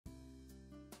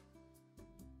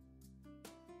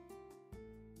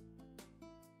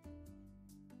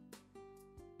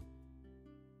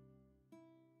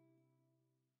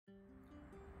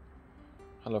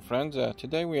Hello friends,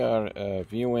 today we are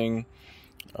viewing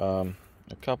a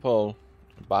couple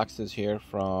boxes here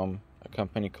from a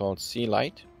company called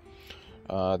Headlight.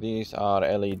 These are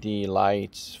LED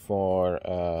lights for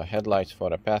headlights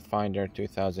for a Pathfinder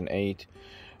 2008.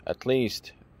 At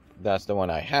least that's the one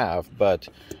I have, but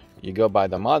you go by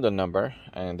the model number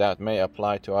and that may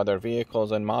apply to other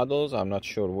vehicles and models. I'm not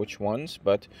sure which ones,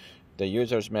 but the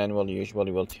user's manual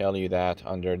usually will tell you that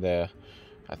under the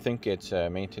I think it's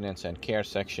maintenance and care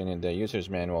section in the user's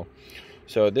manual.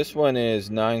 So this one is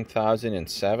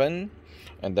 9007,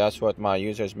 and that's what my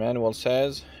user's manual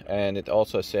says, and it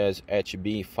also says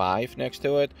HB5 next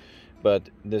to it, but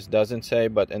this doesn't say,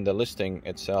 but in the listing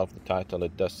itself, the title,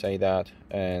 it does say that,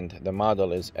 and the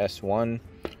model is S1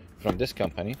 from this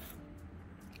company.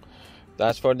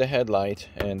 That's for the headlight,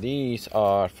 and these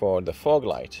are for the fog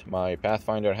light. My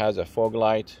Pathfinder has a fog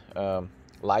light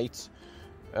lights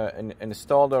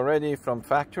installed already from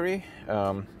factory,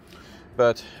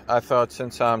 but I thought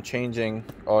since I'm changing,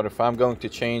 or if I'm going to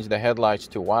change the headlights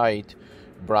to white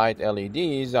bright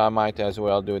LEDs, I might as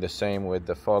well do the same with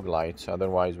the fog lights,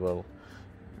 otherwise will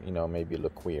maybe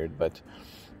look weird. But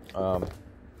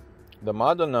the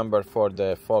model number for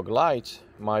the fog lights,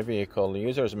 my vehicle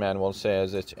user's manual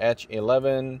says it's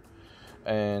H11,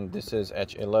 and this is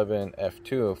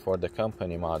H11F2 for the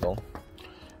company model.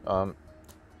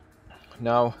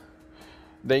 Now,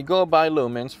 they go by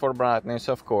lumens for brightness,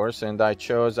 of course, and I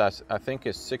chose, I think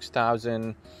it's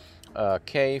 6000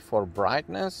 K for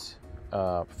brightness,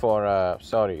 color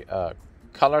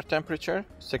temperature,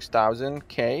 6000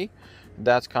 K.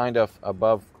 That's kind of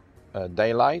above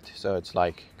daylight, so it's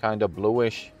like kind of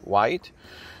bluish white,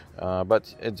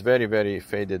 but it's very, very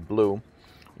faded blue.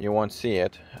 You won't see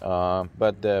it,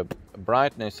 but the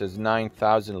brightness is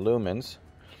 9000 lumens.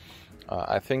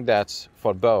 I think that's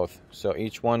for both, so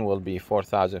each one will be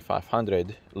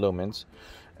 4500 lumens,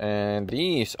 and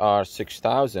these are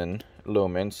 6000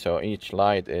 lumens, so each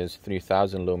light is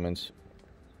 3000 lumens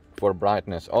for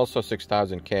brightness, also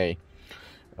 6000 K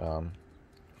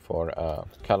for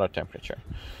color temperature.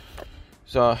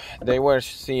 So they were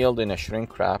sealed in a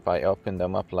shrink wrap. I opened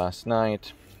them up last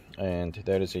night, and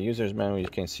there is a user's manual. You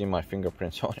can see my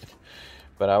fingerprints on it.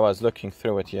 But I was looking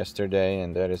through it yesterday,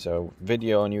 and there is a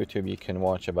video on YouTube you can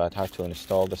watch about how to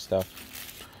install the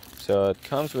stuff. So it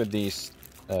comes with these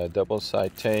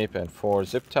double-side tape and 4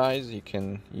 zip ties. You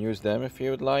can use them if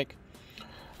you would like.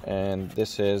 And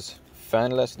this is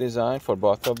fanless design for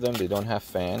both of them. They don't have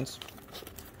fans.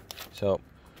 So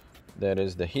there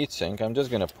is the heatsink. I'm just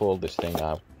going to pull this thing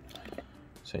out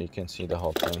so you can see the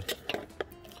whole thing.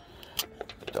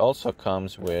 It also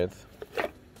comes with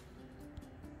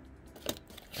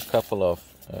couple of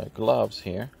gloves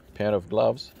here, pair of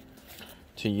gloves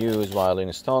to use while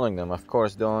installing them. Of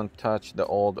course, don't touch the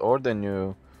old or the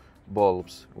new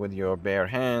bulbs with your bare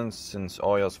hands, since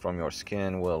oils from your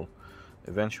skin will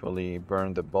eventually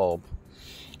burn the bulb.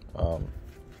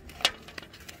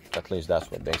 At least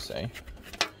that's what they say.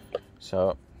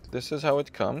 So this is how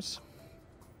it comes.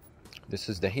 This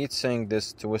is the heatsink.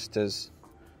 This twists.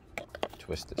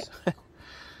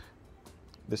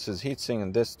 This is heatsink,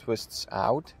 and this twists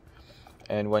out.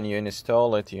 And when you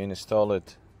install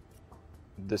it,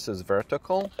 this is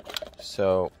vertical,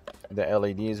 so the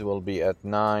LEDs will be at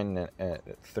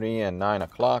 3 and 9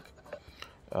 o'clock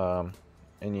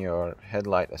in your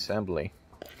headlight assembly,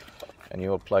 and you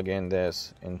will plug in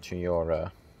this into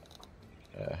your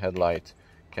headlight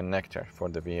connector for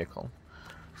the vehicle.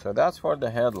 So that's for the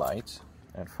headlights.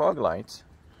 And fog lights,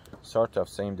 sort of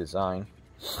same design,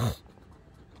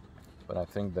 but I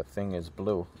think the thing is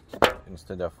blue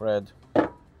instead of red.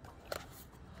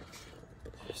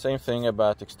 Same thing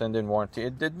about extended warranty.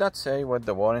 It did not say what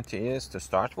the warranty is to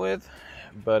start with,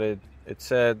 but it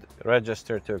said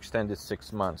register to extended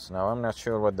 6 months. Now I'm not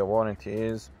sure what the warranty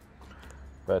is,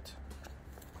 but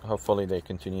hopefully they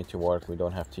continue to work. We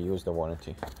don't have to use the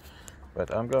warranty.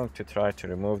 But I'm going to try to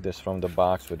remove this from the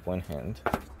box with one hand.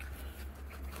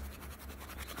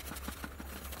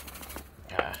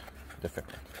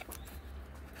 Difficult.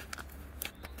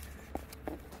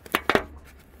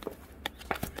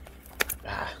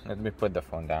 Let me put the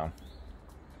phone down.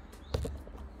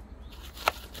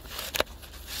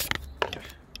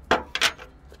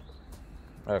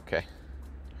 Okay,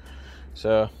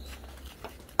 so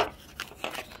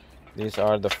these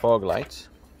are the fog lights,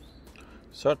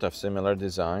 sort of similar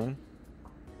design.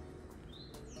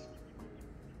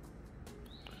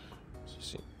 Let's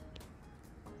see.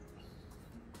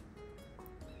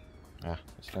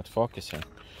 It's not focusing,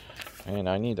 and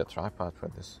I need a tripod for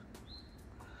this.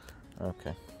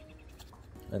 Okay,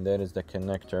 and there is the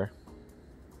connector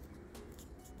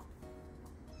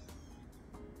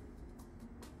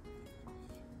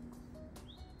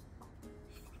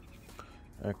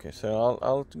Okay, so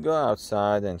I'll go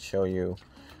outside and show you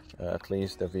at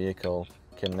least the vehicle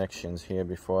connections here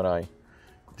before I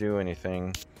do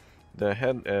anything. The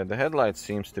headlight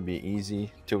seems to be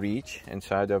easy to reach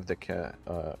inside of the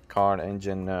car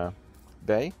engine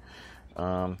bay.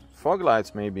 Fog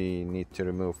lights maybe need to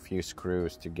remove a few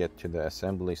screws to get to the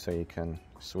assembly so you can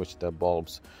switch the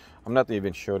bulbs. I'm not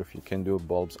even sure if you can do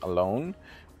bulbs alone,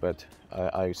 but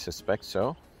I suspect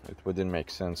so. It wouldn't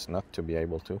make sense not to be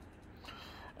able to.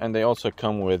 And they also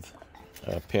come with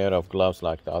a pair of gloves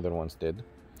like the other ones did.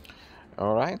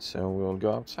 Alright, so we'll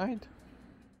go outside.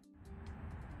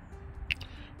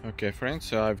 Okay friends,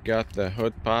 so I've got the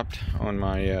hood popped on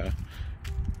my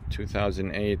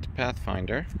 2008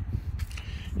 Pathfinder.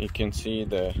 You can see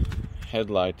the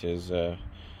headlight is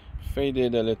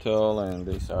faded a little, and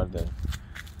these are the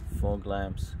fog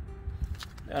lamps.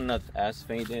 They're not as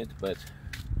faded, but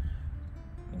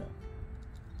you know.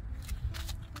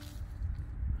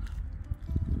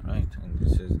 Right, and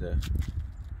this is the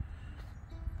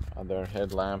other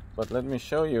headlamp. But let me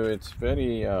show you, it's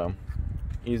very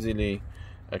easily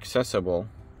accessible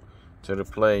to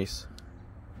replace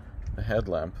the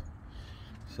headlamp.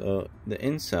 So the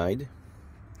inside,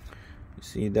 you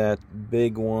see that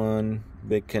big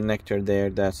connector there,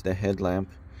 that's the headlamp,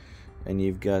 and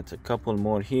you've got a couple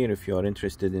more here if you are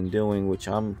interested in doing, which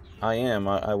I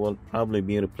will probably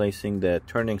be replacing the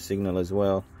turning signal as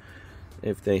well,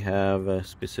 if they have a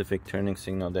specific turning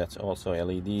signal that's also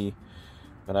LED,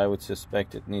 but I would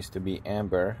suspect it needs to be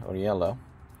amber or yellow.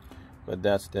 But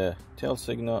that's the tail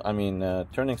signal,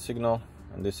 turning signal,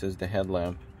 and this is the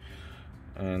headlamp,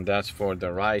 and that's for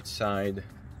the right side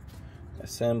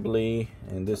assembly,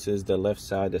 and this is the left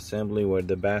side assembly where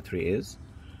the battery is.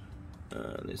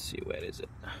 Let's see, where is it?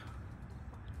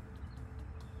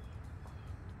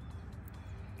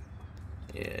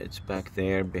 Yeah, it's back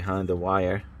there behind the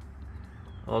wire,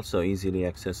 also easily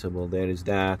accessible. There is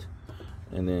that,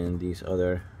 and then these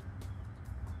other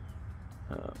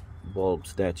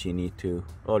bulbs that you need to,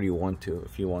 or you want to,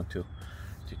 if you want to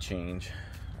change.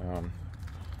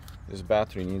 This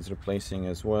battery needs replacing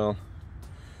as well.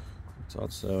 It's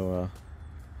also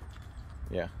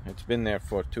yeah, it's been there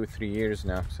for 2-3 years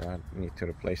now, so I need to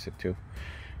replace it too.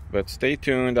 But stay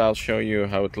tuned, I'll show you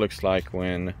how it looks like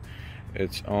when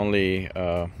it's only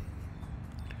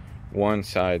one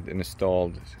side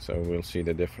installed, so we'll see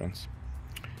the difference.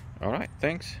 Alright,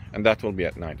 thanks. And that will be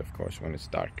at night, of course, when it's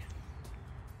dark.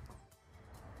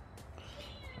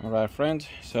 Alright friends,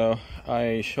 so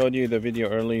I showed you the video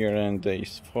earlier, and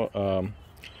these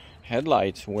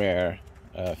headlights were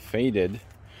faded,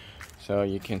 so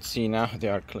you can see now they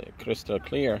are crystal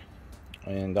clear,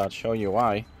 and I'll show you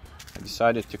why. I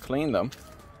decided to clean them.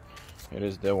 Here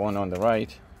is the one on the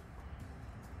right,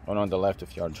 one on the left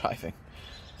if you are driving,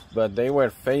 but they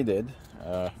were faded.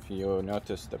 If you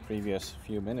noticed the previous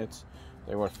few minutes,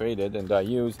 they were faded, and I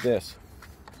used this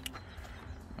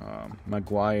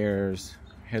Meguiar's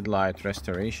Headlight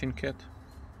Restoration Kit,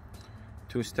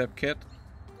 2-step kit,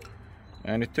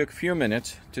 and it took a few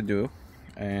minutes to do,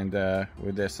 and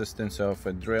with the assistance of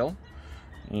a drill,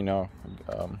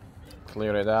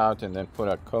 clear it out and then put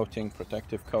a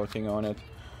protective coating on it,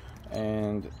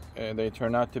 and they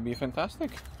turned out to be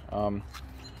fantastic.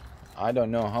 I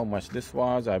don't know how much this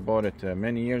was. I bought it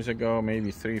many years ago,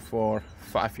 maybe 3, 4,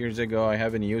 5 years ago. I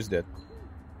haven't used it.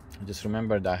 I just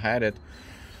remembered I had it.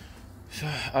 So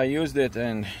I used it,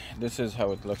 and this is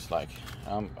how it looks like.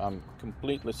 I'm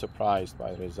completely surprised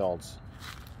by the results.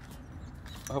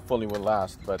 Hopefully will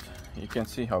last, but you can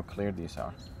see how clear these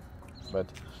are. But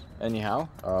anyhow,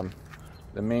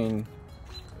 the main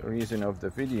reason of the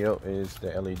video is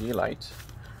the LED lights.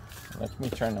 Let me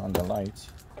turn on the lights.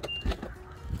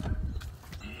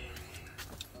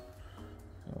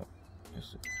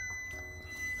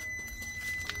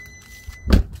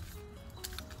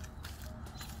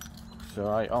 So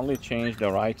I only changed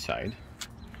the right side.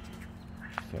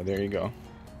 So there you go.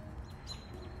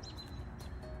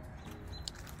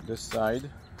 This side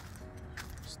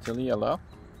still yellow.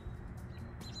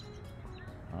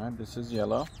 Alright, this is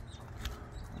yellow.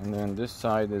 And then this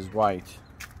side is white.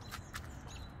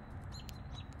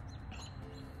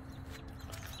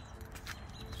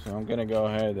 So I'm gonna go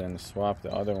ahead and swap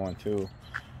the other one too.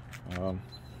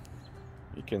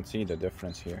 You can see the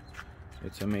difference here.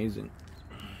 It's amazing.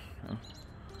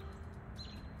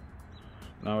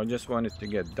 Now I just want it to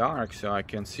get dark so I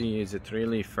can see, is it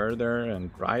really further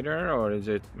and brighter, or is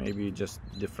it maybe just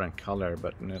different color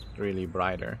but not really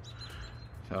brighter.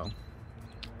 So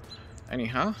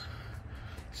anyhow,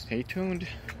 stay tuned.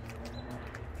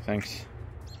 Thanks.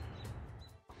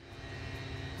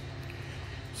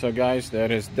 So guys, there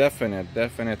is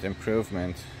definite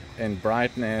improvement in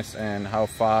brightness and how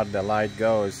far the light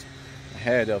goes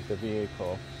ahead of the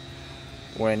vehicle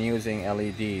when using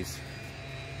LEDs.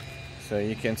 So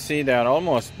you can see they're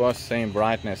almost both same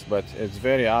brightness, but it's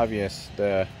very obvious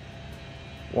the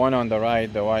one on the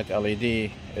right, the white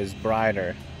LED, is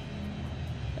brighter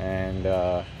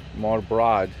and more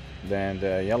broad than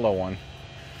the yellow one.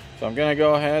 So I'm gonna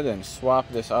go ahead and swap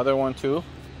this other one too.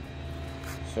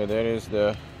 So there is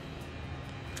the,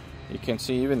 you can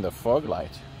see even the fog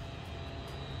light.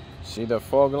 See the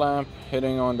fog lamp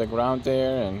hitting on the ground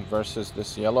there and versus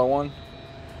this yellow one.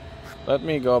 Let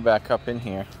me go back up in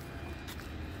here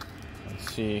and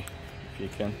see if you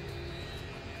can.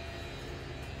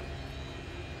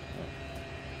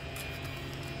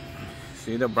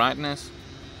 See, the brightness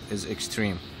is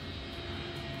extreme.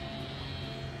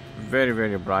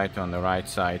 Very bright on the right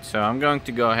side. So I'm going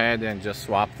to go ahead and just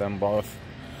swap them both,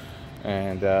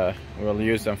 and we'll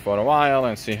use them for a while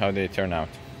and see how they turn out.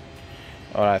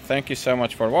 Alright, thank you so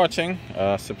much for watching.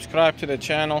 Subscribe to the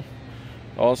channel,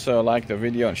 also like the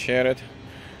video and share it,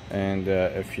 and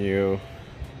if you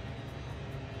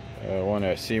want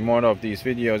to see more of these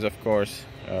videos, of course,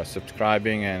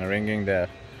 subscribing and ringing the,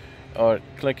 or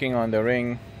clicking on the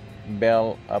ring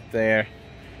bell up there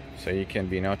so you can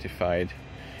be notified.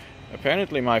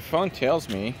 Apparently my phone tells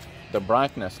me the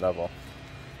brightness level.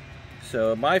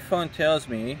 So my phone tells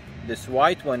me this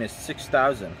white one is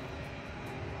 6000.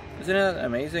 Isn't that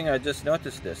amazing? I just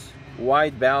noticed this.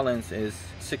 White balance is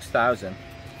 6000.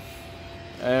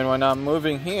 And when I'm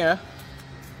moving here,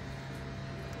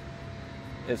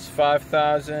 it's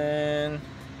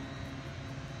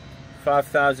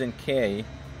 5000K.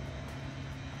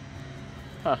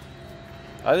 Huh.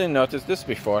 I didn't notice this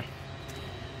before.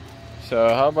 So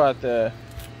how about the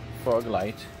fog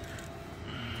light?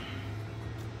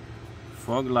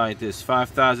 Fog light is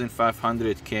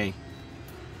 5500K.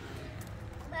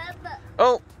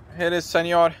 Oh, here is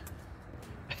Senor.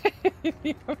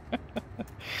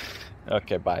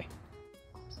 Okay, bye.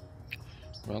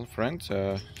 Well, friends,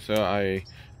 so I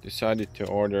decided to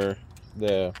order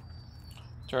the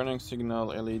turning signal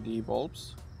LED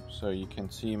bulbs. So you can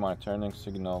see my turning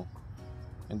signal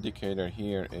indicator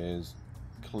here is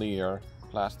clear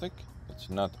plastic. It's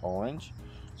not orange.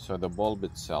 So the bulb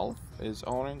itself is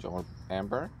orange or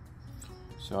amber.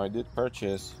 So I did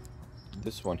purchase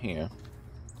this one here.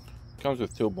 Comes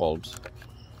with two bulbs.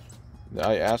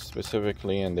 I asked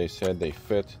specifically and they said they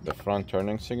fit the front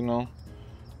turning signal.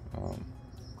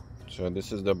 So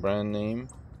this is the brand name,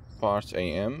 Parts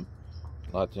AM,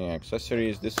 lighting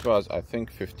accessories. This was, I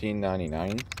think,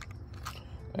 $15.99,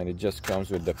 and it just comes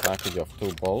with the package of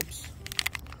two bulbs.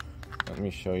 Let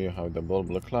me show you how the bulb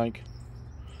look like.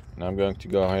 And I'm going to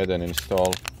go ahead and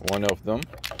install one of them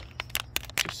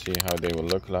to see how they will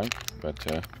look like. But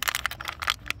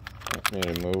let me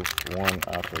remove one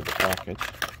out of the package.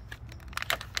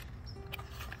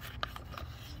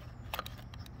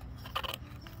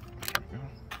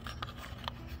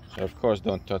 So of course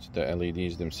don't touch the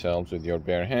LEDs themselves with your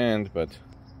bare hand, but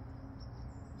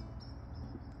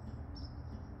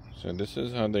so this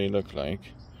is how they look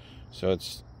like. So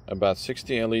it's about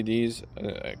 60 LEDs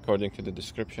according to the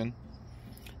description.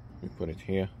 We put it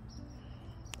here.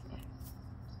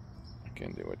 I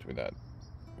can do it with that.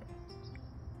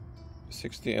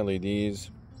 60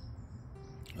 LEDs,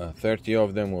 30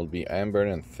 of them will be amber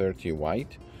and 30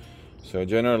 white. So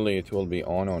generally it will be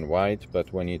on white,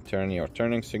 but when you turn your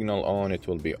turning signal on, it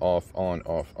will be off on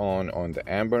the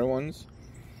amber ones.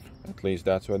 At least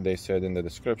that's what they said in the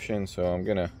description. So I'm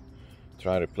gonna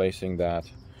try replacing that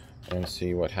and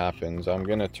see what happens. I'm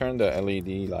gonna turn the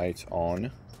LED lights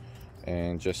on,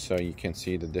 and just so you can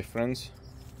see the difference.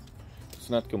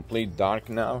 It's not complete dark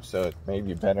now, so it may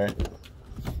be better.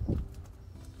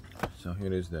 So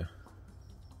here is the,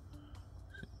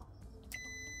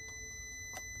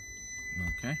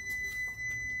 okay.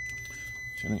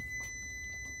 Actually,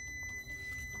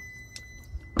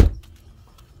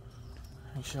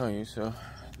 I'll show you. So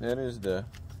there is the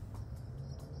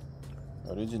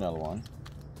original one.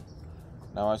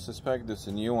 Now I suspect this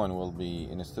new one will be,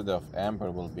 instead of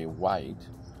amber, will be white,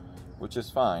 which is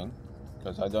fine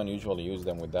because I don't usually use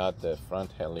them without the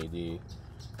front LED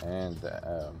and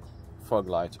fog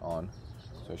lights on,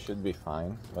 so it should be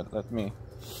fine. But let me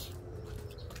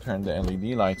turn the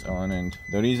LED lights on, and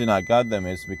the reason I got them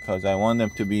is because I want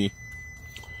them to be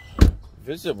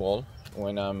visible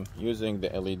when I'm using the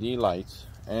LED lights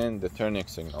and the turning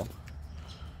signal.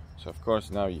 So of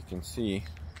course now you can see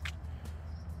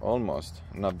almost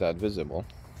not that visible.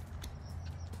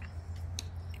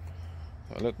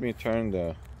 So let me turn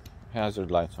the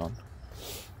hazard lights on.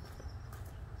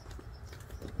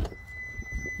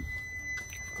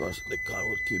 because the car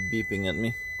will keep beeping at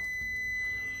me.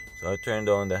 So I turned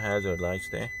on the hazard lights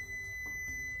there.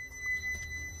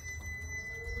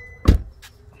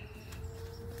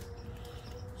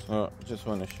 So just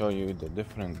want to show you the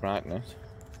different brightness.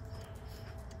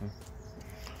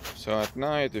 So at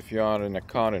night, if you are in a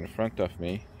car in front of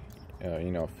me,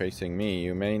 you know, facing me,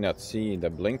 you may not see the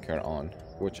blinker on,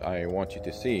 which I want you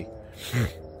to see.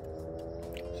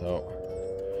 So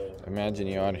imagine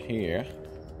you are here.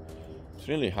 It's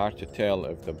really hard to tell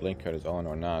if the blinker is on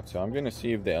or not, so I'm gonna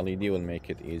see if the LED will make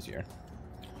it easier.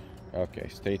 Okay,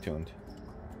 stay tuned.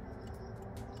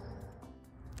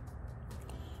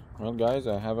 Well guys,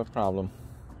 I have a problem.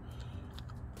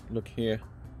 Look here.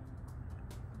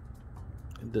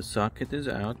 The socket is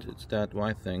out, it's that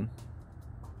white thing,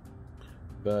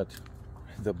 but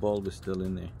the bulb is still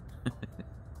in there.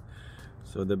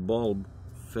 So the bulb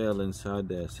fell inside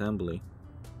the assembly.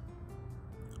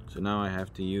 So now I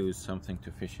have to use something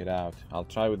to fish it out. I'll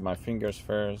try with my fingers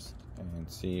first and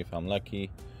see if I'm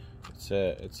lucky. It's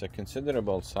a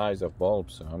considerable size of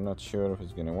bulb, so I'm not sure if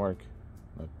it's gonna work.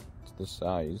 But it's this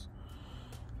size.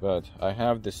 But I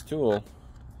have this tool.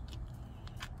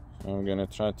 I'm gonna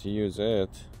try to use it.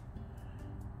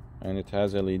 And it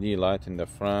has LED light in the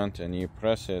front, and you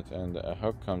press it and a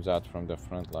hook comes out from the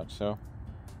front like so.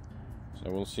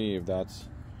 So we'll see if that's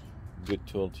good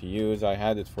tool to use. I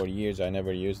had it for years, I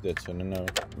never used it, so no,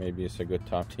 maybe it's a good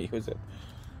time to use it.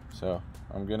 So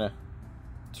I'm gonna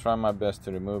try my best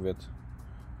to remove it.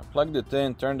 I plugged it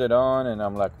in, turned it on, and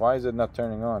I'm like, why is it not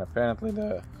turning on? Apparently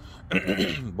the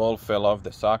bulb fell off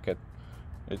the socket.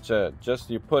 It's just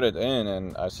you put it in,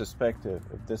 and I suspect if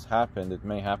this happened, it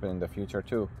may happen in the future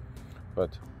too.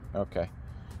 But okay,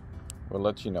 we'll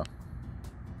let you know.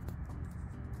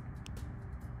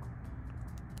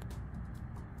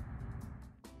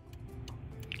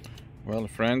 Well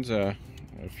friends,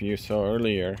 if you saw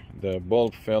earlier, the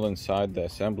bulb fell inside the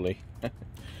assembly.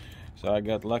 So I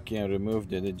got lucky and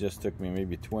removed it. It just took me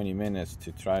maybe 20 minutes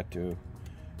to try to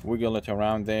wiggle it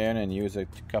around there and use a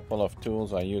couple of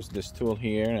tools. I used this tool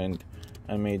here, and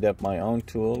I made up my own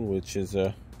tool, which is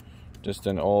just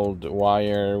an old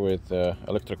wire with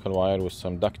electrical wire with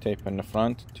some duct tape in the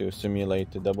front to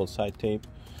simulate the double side tape.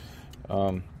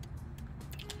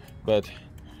 But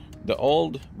the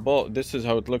old bulb, this is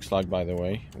how it looks like, by the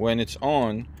way. When it's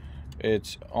on,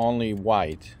 it's only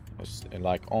white. It's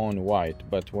like on white,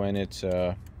 but when it's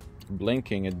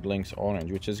blinking, it blinks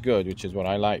orange, which is good, which is what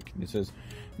I like. This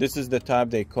is the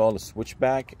type they call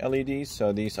switchback LEDs.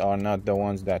 So these are not the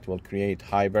ones that will create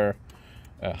hyper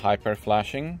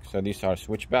flashing. So these are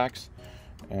switchbacks,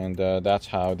 and that's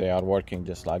how they are working,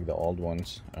 just like the old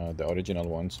ones, the original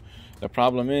ones. The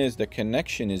problem is the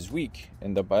connection is weak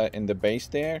in the base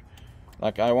there.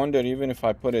 Like, I wonder, even if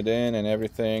I put it in and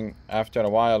everything, after a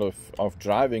while of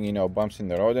driving, you know, bumps in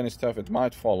the road and stuff, it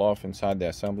might fall off inside the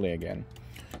assembly again.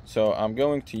 So I'm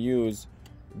going to use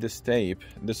this tape.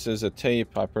 This is a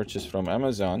tape I purchased from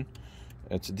Amazon.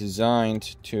 It's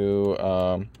designed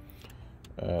to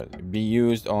be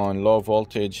used on low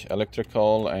voltage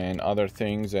electrical and other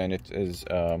things, and it is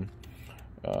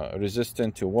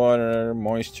resistant to water,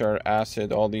 moisture,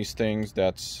 acid, all these things.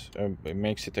 It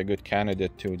makes it a good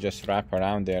candidate to just wrap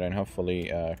around there, and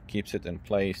hopefully keeps it in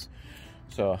place.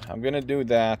 So I'm gonna do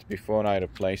that before I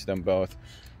replace them both.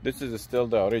 This is still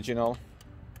the original,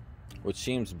 which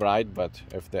seems bright, but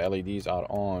if the LEDs are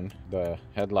on, the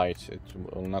headlights, it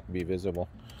will not be visible.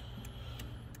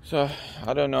 So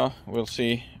I don't know, we'll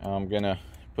see. I'm gonna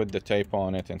put the tape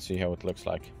on it and see how it looks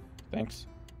like. Thanks.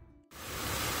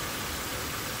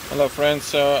 Hello friends,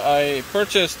 so I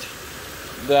purchased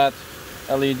that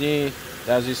LED,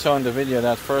 as you saw in the video,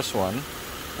 that first one,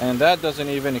 and that doesn't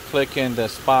even click in the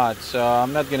spot, so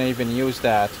I'm not gonna even use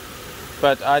that.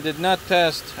 But I did not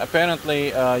test,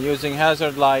 apparently using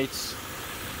hazard lights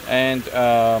and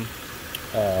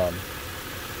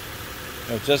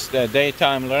just the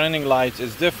daytime running lights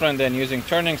is different than using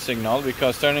turning signal,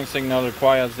 because turning signal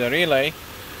requires the relay,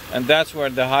 and that's where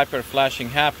the hyper flashing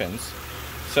happens.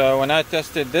 So when I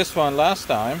tested this one last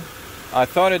time, I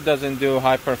thought it doesn't do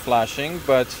hyper flashing,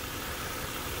 but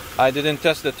I didn't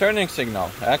test the turning signal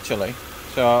actually,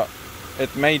 so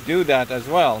it may do that as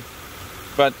well.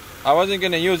 But I wasn't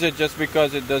going to use it just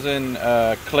because it doesn't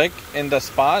click in the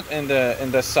spot in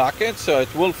the socket, so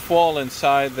it will fall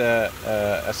inside the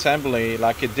assembly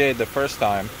like it did the first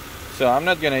time. So I'm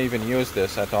not going to even use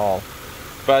this at all.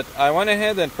 But I went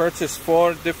ahead and purchased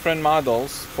 4 different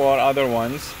models, 4 other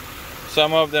ones.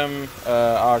 Some of them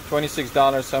are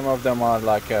 $26, some of them are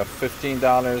like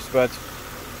 $15, but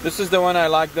this is the one I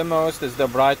like the most. It's the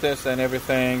brightest and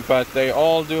everything, but they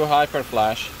all do hyper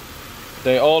flash.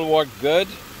 They all work good.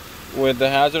 with the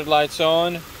hazard lights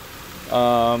on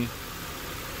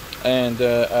and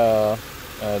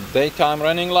daytime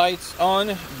running lights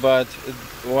on, but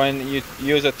when you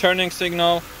use a turning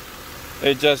signal,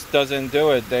 it just doesn't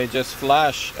do it. They just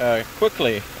flash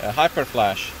quickly, hyper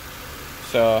flash.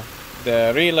 So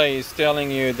the relay is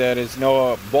telling you there is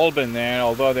no bulb in there,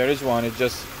 although there is one. It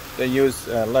just, they use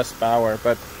less power.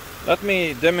 But let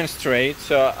me demonstrate.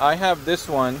 So I have this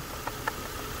one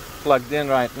plugged in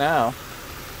right now,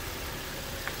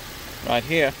 right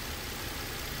here.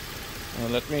 Well,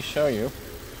 let me show you.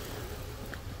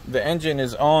 The engine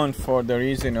is on for the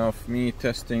reason of me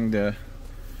testing the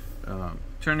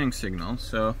turning signal.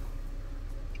 So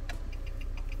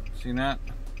see that?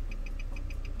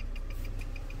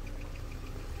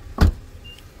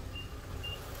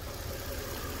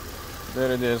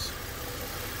 There it is.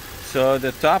 So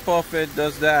the top of it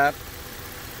does that,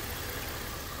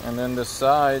 and then the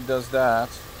side does that.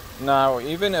 Now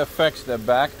even affects the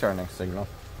back turning signal.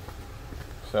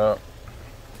 So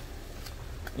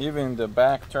even the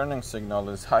back turning signal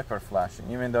is hyper flashing,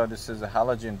 even though this is a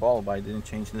halogen bulb. I didn't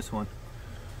change this one,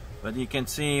 but you can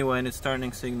see when it's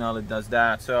turning signal, it does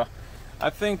that. So I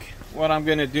think what I'm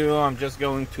gonna do, I'm just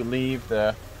going to leave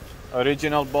the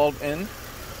original bulb in.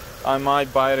 I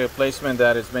might buy a replacement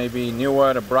that is maybe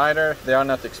newer, brighter. They are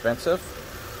not expensive,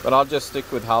 but I'll just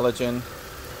stick with halogen.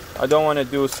 I don't want to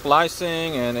do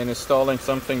splicing and installing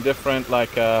something different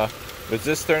like a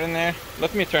resistor in there.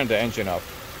 Let me turn the engine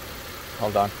off.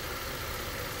 Hold on.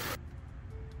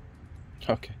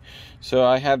 Okay, so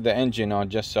I had the engine on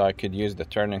just so I could use the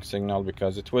turning signal,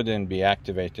 because it wouldn't be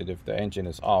activated if the engine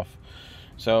is off.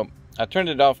 So I turned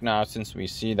it off now since we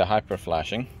see the hyper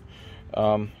flashing.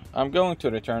 I'm going to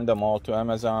return them all to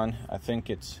Amazon. I think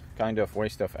it's kind of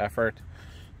waste of effort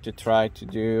to try to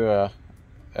do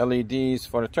LEDs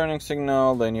for a turning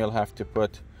signal. Then you'll have to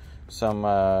put some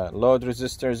load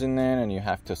resistors in there, and you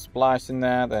have to splice in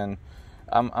that. And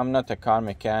I'm not a car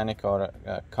mechanic or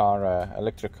a car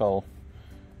electrical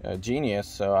genius,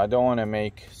 so I don't want to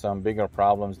make some bigger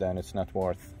problems than it's not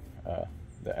worth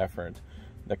the effort.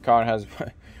 The car has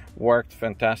worked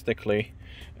fantastically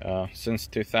since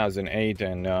 2008,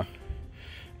 and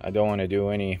I don't want to do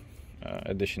any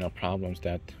additional problems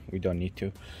that we don't need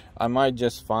to. I might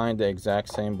just find the exact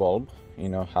same bulb, you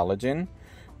know, halogen,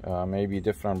 maybe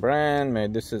different brand.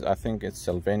 Maybe this is, I think it's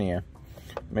Sylvania.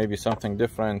 Maybe something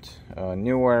different,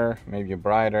 newer, maybe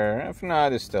brighter. If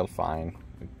not, it's still fine.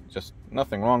 Just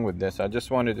nothing wrong with this. I just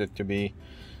wanted it to be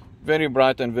very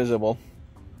bright and visible.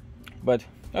 But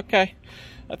okay,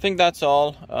 I think that's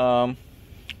all.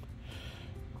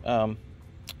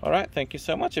 All right, thank you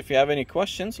so much. If you have any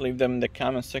questions, leave them in the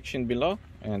comment section below,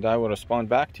 and I will respond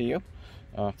back to you.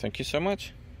 Thank you so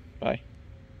much. Bye.